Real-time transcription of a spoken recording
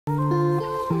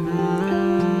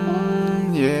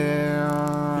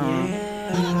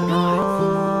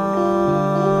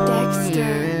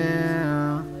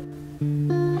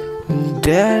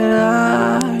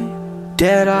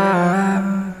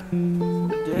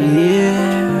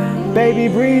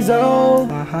Baby Brezo.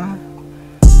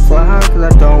 Fly high cause I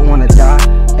don't wanna die.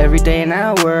 Every day and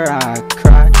hour I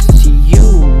cry just to see you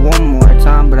one more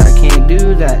time, but I can't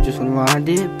do that. Just wanna wind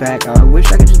it back. I wish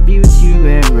I could just be with you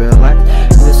and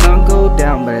relax. The sun go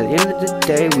down, but at the end of the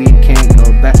day we can't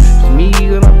go back. Just me,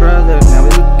 you, and my brother. Now we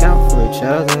look out for each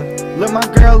other. Look my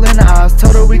girl in the eyes,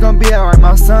 told her we gon' be alright.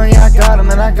 My son, yeah, I got him,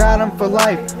 and I got him for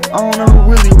life. I don't know who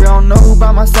really real, I don't know who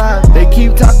by my side. They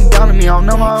keep talking down to me, I don't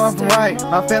know my wrong from right.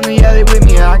 My family, yeah, they with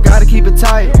me, and I gotta keep it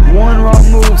tight. One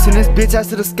wrong move, send this bitch ass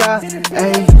to the sky.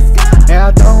 Ayy, yeah,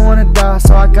 I don't wanna die,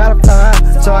 so I gotta fly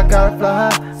high. So I gotta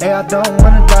fly high. Hey, I don't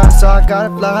wanna die, so I gotta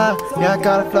fly high. Yeah, I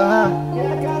gotta fly high.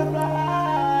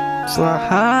 Fly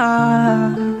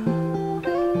high,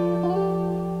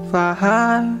 fly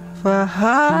high, fly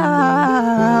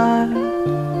high,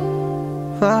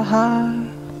 fly high,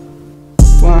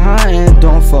 fly high and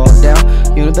don't fall down.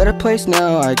 You're in a better place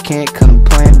now, I can't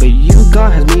complain. But you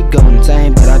gone has me going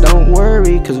insane. But I don't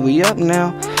worry, cause we up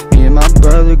now. Me and my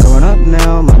brother going up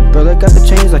now. My brother got the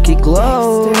chains like he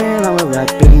glowing. I'm a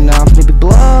rapping now, I'm be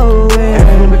blowing.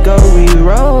 Everywhere we go, we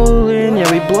rolling. Yeah,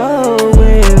 we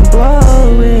blowing,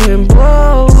 blowing,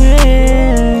 blowing.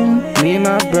 Me and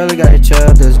my brother got each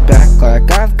other's back.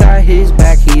 Like I've got his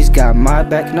back, he's got my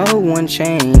back. No one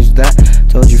changed that.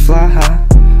 Told you fly high,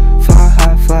 fly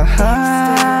high, fly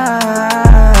high,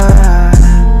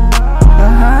 fly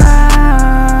high,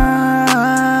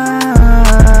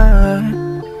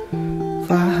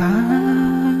 fly high.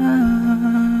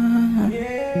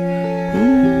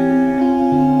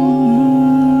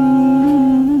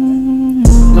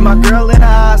 Look my girl in the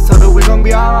eyes, told her we gon'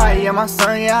 be alright. Yeah, my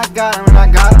son, yeah, I got him, and I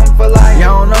got him for life.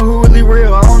 Yeah, I don't know who really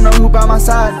real, I don't know who by my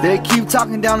side. They keep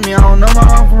talking down to me, I don't know my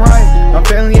wrong from right. My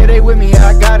family, yeah, they with me, yeah,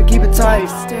 I gotta keep it tight.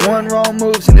 One wrong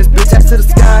move, send this bitch ass to the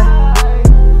sky.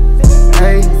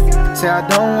 Hey, say I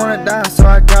don't wanna die, so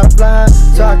I gotta fly,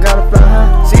 so I gotta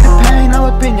fly. See the pain all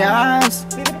up in your eyes.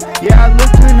 Yeah, I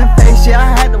looked you in the face, yeah, I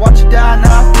had to watch you die.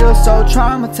 Now I feel so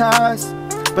traumatized.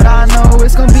 But I know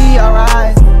it's gonna be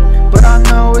alright. But I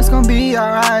know it's gonna be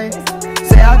alright.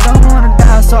 Say I don't wanna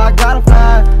die, so I gotta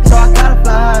fly, so I gotta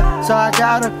fly, so I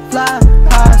gotta fly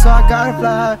high, so I gotta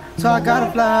fly, so I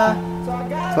gotta fly.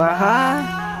 Fly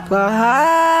high, fly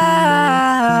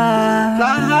high,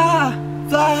 Fly high,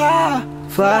 fly high,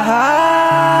 fly high.